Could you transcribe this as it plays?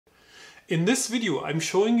In this video I'm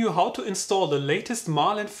showing you how to install the latest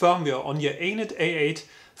Marlin firmware on your Anet A8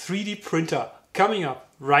 3D printer, coming up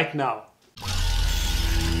right now.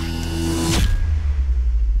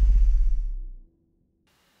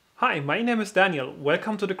 Hi, my name is Daniel.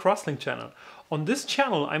 Welcome to the Crosslink channel. On this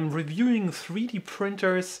channel I'm reviewing 3D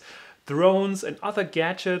printers, drones and other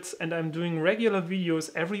gadgets, and I'm doing regular videos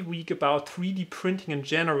every week about 3D printing in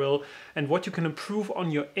general and what you can improve on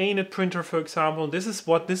your Anet printer, for example. This is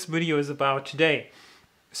what this video is about today.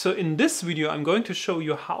 So in this video I'm going to show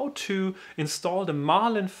you how to install the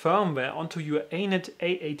Marlin firmware onto your Anet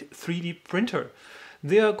A8 3D printer.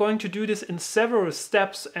 They are going to do this in several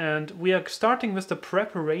steps, and we are starting with the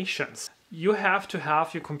preparations. You have to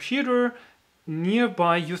have your computer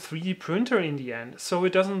nearby your 3D printer in the end. So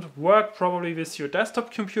it doesn't work probably with your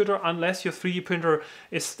desktop computer unless your 3D printer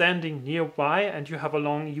is standing nearby and you have a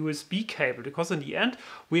long USB cable, because in the end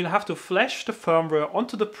we'll have to flash the firmware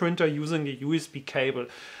onto the printer using a USB cable.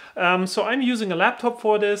 So I'm using a laptop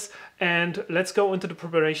for this, and let's go into the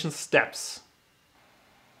preparation steps.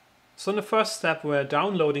 So in the first step we're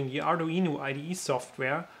downloading the Arduino IDE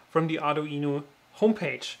software from the Arduino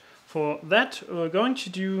homepage. For that what we're going to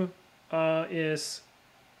do is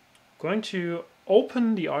going to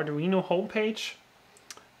open the Arduino homepage.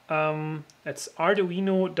 That's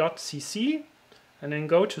arduino.cc, and then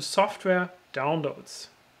go to software downloads.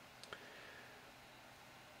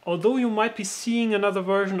 Although you might be seeing another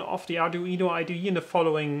version of the Arduino IDE in the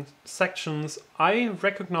following sections, I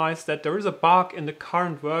recognize that there is a bug in the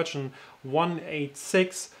current version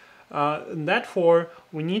 1.8.6, and therefore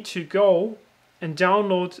we need to go and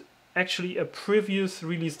download actually a previous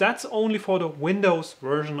release. That's only for the Windows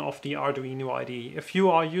version of the Arduino IDE. If you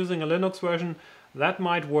are using a Linux version, that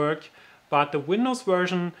might work, but the Windows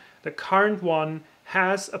version, the current one,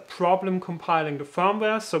 has a problem compiling the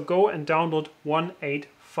firmware, so go and download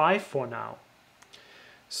 1.8.5 for now.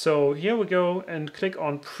 So here we go and click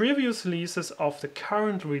on previous releases of the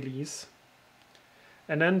current release,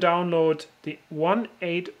 and then download the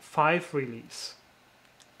 1.8.5 release.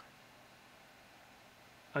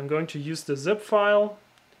 I'm going to use the zip file,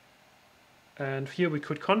 and here we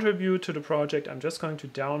could contribute to the project. I'm just going to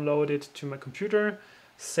download it to my computer,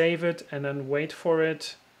 save it, and then wait for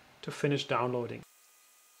it to finish downloading.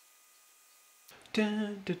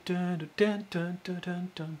 Okay,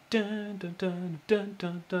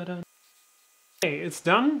 it's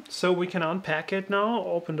done, so we can unpack it now.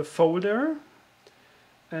 Open the folder,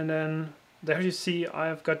 and then there you see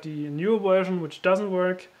I've got the new version which doesn't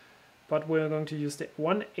work, but we're going to use the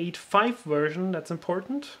 1.8.5 version. That's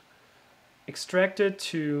important. Extract it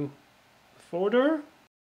to the folder.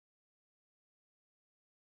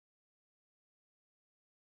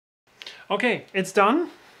 Okay, it's done.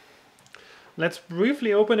 Let's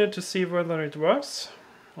briefly open it to see whether it works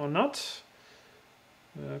or not.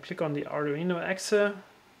 Click on the Arduino exe. It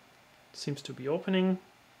seems to be opening.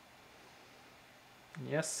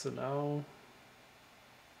 Yes, allow.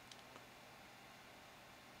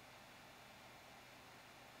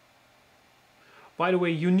 By the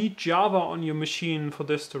way, you need Java on your machine for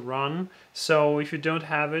this to run, so if you don't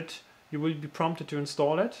have it, you will be prompted to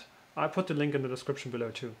install it. I put the link in the description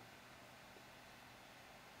below too.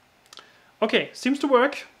 Okay, seems to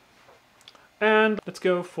work. And let's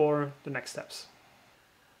go for the next steps.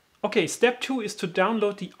 Okay, step 2 is to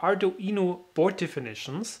download the Arduino board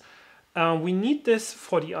definitions. We need this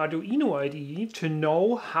for the Arduino IDE to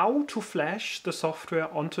know how to flash the software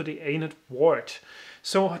onto the Anet board.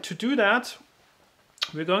 So to do that,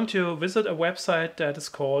 we're going to visit a website that is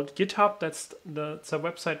called GitHub. That's a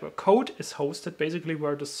website where code is hosted, basically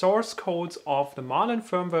where the source codes of the Marlin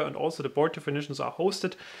firmware and also the board definitions are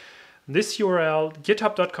hosted. This URL,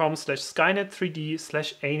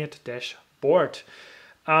 github.com/skynet3d/anet-board.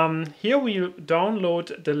 Here we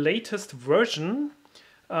download the latest version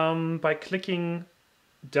by clicking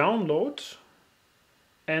download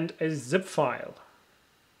and a zip file.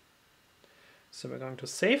 So we're going to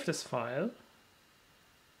save this file.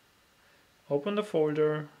 Open the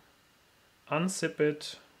folder, unzip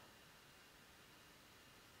it,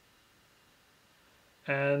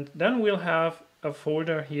 and then we'll have a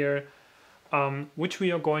folder here which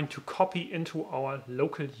we are going to copy into our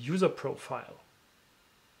local user profile.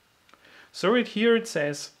 So right here it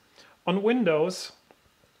says, on Windows,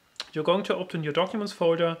 you're going to open your Documents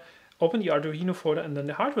folder, open the Arduino folder, and then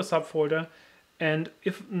the Hardware subfolder. And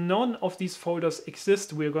if none of these folders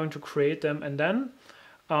exist, we're going to create them, and then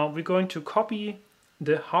we're going to copy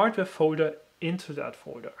the hardware folder into that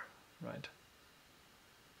folder, right?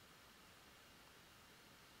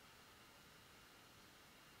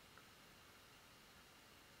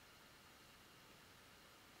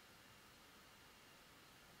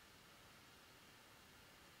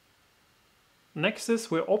 next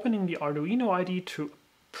is we're opening the Arduino IDE to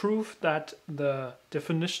prove that the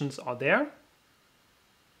definitions are there.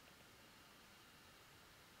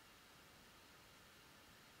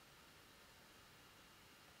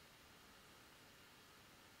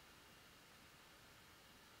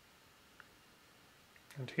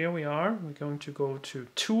 And here we are. We're going to go to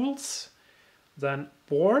Tools, then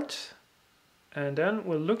Board, and then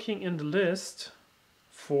we're looking in the list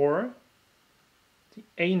for the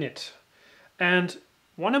Anet. And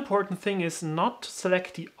one important thing is not to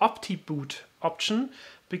select the OptiBoot option,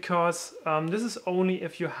 because this is only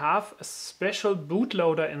if you have a special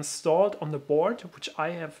bootloader installed on the board, which I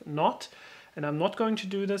have not. And I'm not going to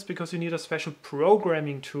do this because you need a special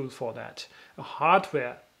programming tool for that, a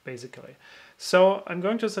hardware basically. So I'm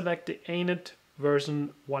going to select the Anet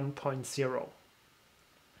version 1.0.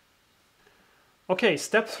 Okay,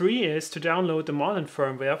 step 3 is to download the Marlin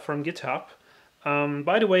firmware from GitHub.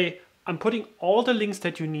 By the way, I'm putting all the links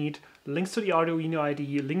that you need, links to the Arduino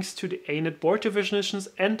IDE, links to the Anet board definitions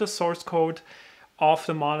and the source code of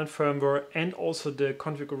the Marlin firmware, and also the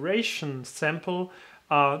configuration sample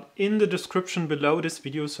in the description below this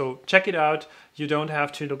video. So check it out. You don't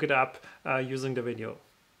have to look it up using the video.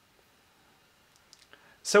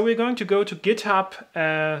 So we're going to go to GitHub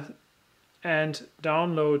and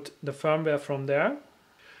download the firmware from there.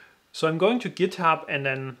 So I'm going to GitHub and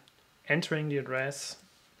then entering the address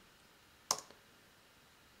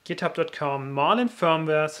github.com Marlin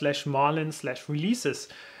firmware /marlin/releases.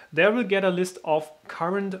 There we'll get a list of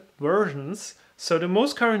current versions. So the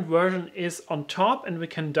most current version is on top, and we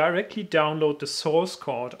can directly download the source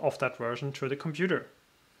code of that version to the computer.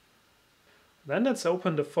 Then let's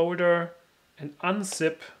open the folder and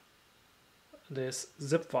unzip this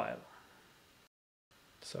zip file.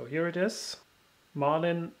 So here it is,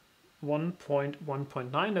 Marlin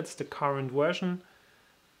 1.1.9, that's the current version,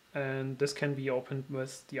 and this can be opened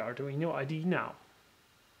with the Arduino IDE now.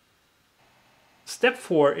 Step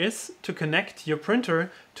 4 is to connect your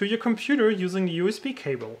printer to your computer using the USB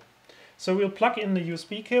cable. So we'll plug in the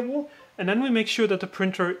USB cable, and then we make sure that the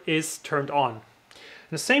printer is turned on.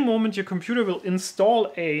 In the same moment, your computer will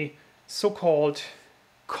install a so-called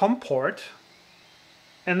COM port.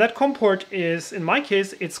 And that COM port is, in my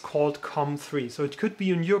case, it's called COM3. So it could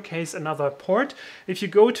be in your case another port. If you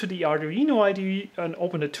go to the Arduino IDE and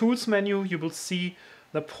open the Tools menu, you will see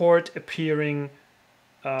the port appearing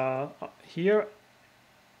here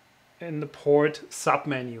in the port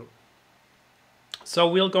submenu. So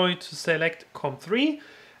we're going to select COM3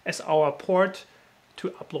 as our port to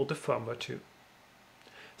upload the firmware to.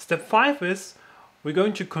 Step 5 is we're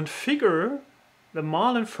going to configure the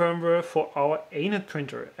Marlin firmware for our Anet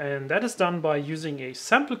printer, and that is done by using a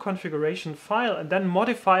sample configuration file and then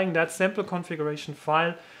modifying that sample configuration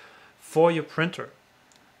file for your printer.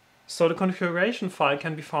 So the configuration file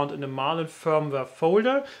can be found in the Marlin firmware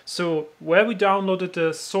folder. So where we downloaded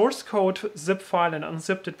the source code zip file and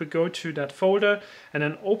unzipped it, we go to that folder and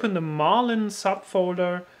then open the Marlin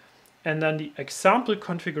subfolder and then the example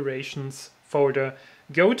configurations folder.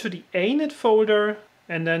 Go to the Anet folder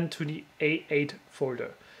and then to the A8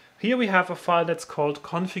 folder. Here we have a file that's called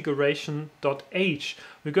Configuration.h.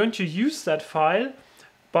 We're going to use that file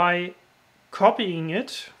by copying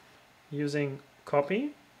it using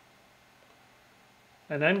copy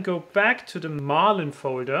and then go back to the Marlin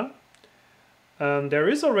folder. There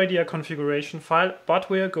is already a configuration file, but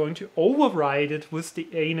we are going to override it with the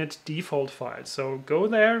Anet default file. So go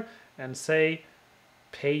there and say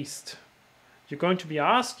paste. You're going to be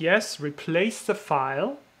asked, yes, replace the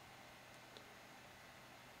file.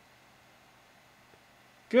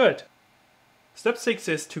 Good. Step 6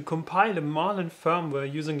 is to compile the Marlin firmware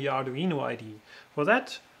using the Arduino IDE. For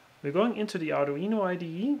that, we're going into the Arduino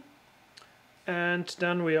IDE, and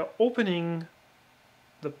then we are opening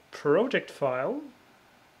the project file,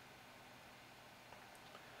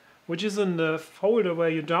 which is in the folder where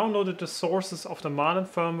you downloaded the sources of the Marlin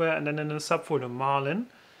firmware, and then in the subfolder Marlin.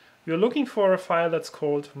 You're looking for a file that's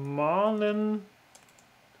called marlin.ino.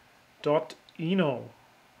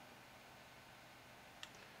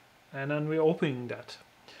 And then we're opening that.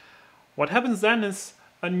 What happens then is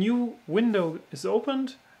a new window is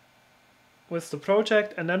opened with the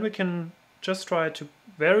project, and then we can just try to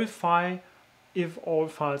verify if all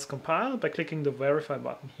files compile by clicking the verify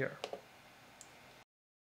button here.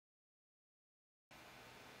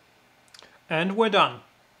 And we're done.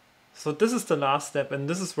 So this is the last step, and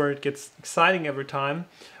this is where it gets exciting every time.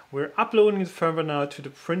 We're uploading the firmware now to the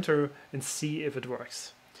printer and see if it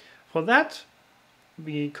works. For that,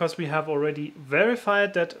 because we have already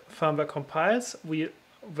verified that firmware compiles, we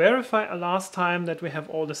verify a last time that we have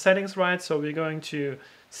all the settings right. So we're going to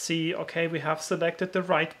see, okay, we have selected the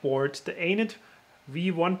right board, the Anet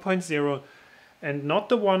V1.0, and not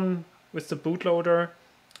the one with the bootloader.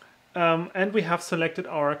 And we have selected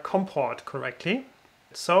our COM port correctly.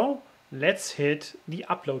 So let's hit the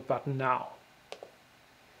upload button now.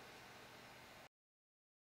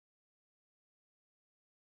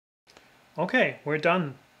 Okay, we're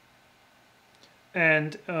done.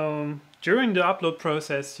 And during the upload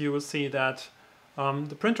process, you will see that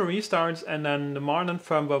the printer restarts and then the Marlin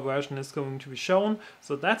Firmware version is going to be shown.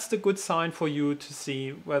 So that's the good sign for you to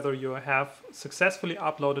see whether you have successfully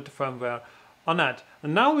uploaded the firmware or not.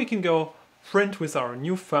 And now we can go print with our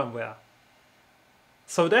new firmware.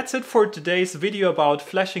 So that's it for today's video about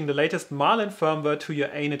flashing the latest Marlin firmware to your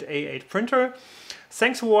Anet A8 printer.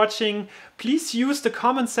 Thanks for watching. Please use the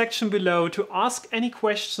comment section below to ask any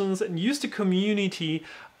questions and use the community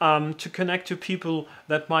to connect to people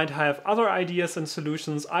that might have other ideas and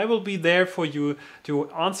solutions. I will be there for you to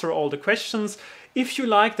answer all the questions. If you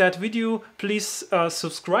like that video, please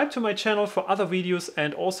subscribe to my channel for other videos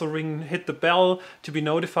and also hit the bell to be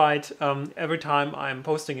notified every time I'm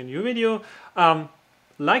posting a new video.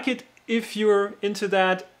 Like it if you're into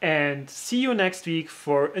that, and see you next week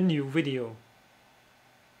for a new video.